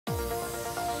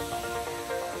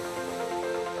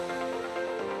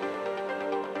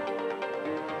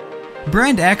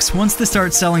Brand X wants to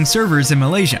start selling servers in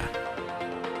Malaysia.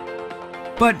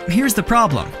 But here's the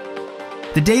problem.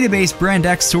 The database Brand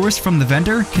X sourced from the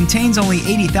vendor contains only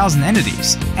 80,000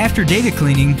 entities. After data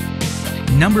cleaning,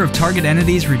 number of target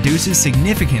entities reduces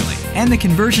significantly, and the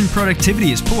conversion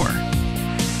productivity is poor.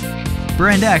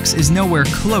 Brand X is nowhere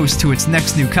close to its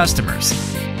next new customers.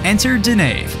 Enter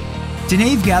Denave.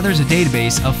 Denave gathers a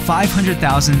database of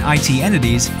 500,000 IT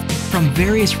entities from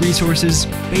various resources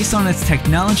based on its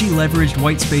technology-leveraged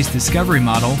whitespace discovery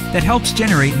model that helps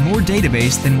generate more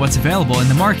database than what's available in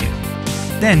the market.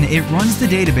 Then it runs the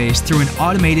database through an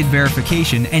automated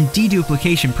verification and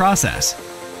deduplication process,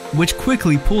 which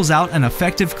quickly pulls out an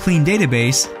effective clean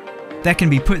database that can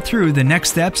be put through the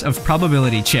next steps of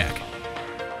probability check.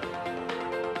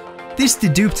 This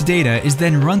deduped data is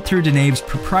then run through Denave's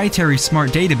proprietary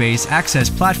Smart Database Access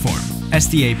Platform,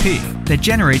 SDAP, that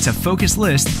generates a focus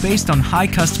list based on high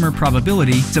customer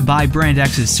probability to buy Brand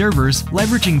X's servers,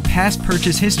 leveraging past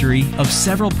purchase history of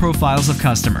several profiles of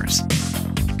customers.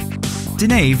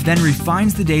 Denave then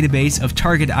refines the database of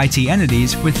target IT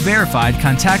entities with verified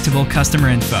contactable customer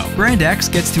info. Brand X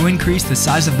gets to increase the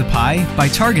size of the pie by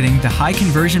targeting the high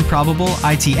conversion probable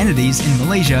IT entities in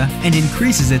Malaysia and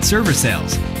increases its server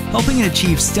sales, helping it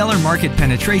achieve stellar market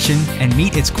penetration and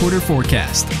meet its quarter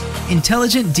forecast.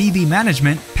 Intelligent DB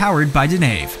management powered by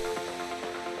Denave.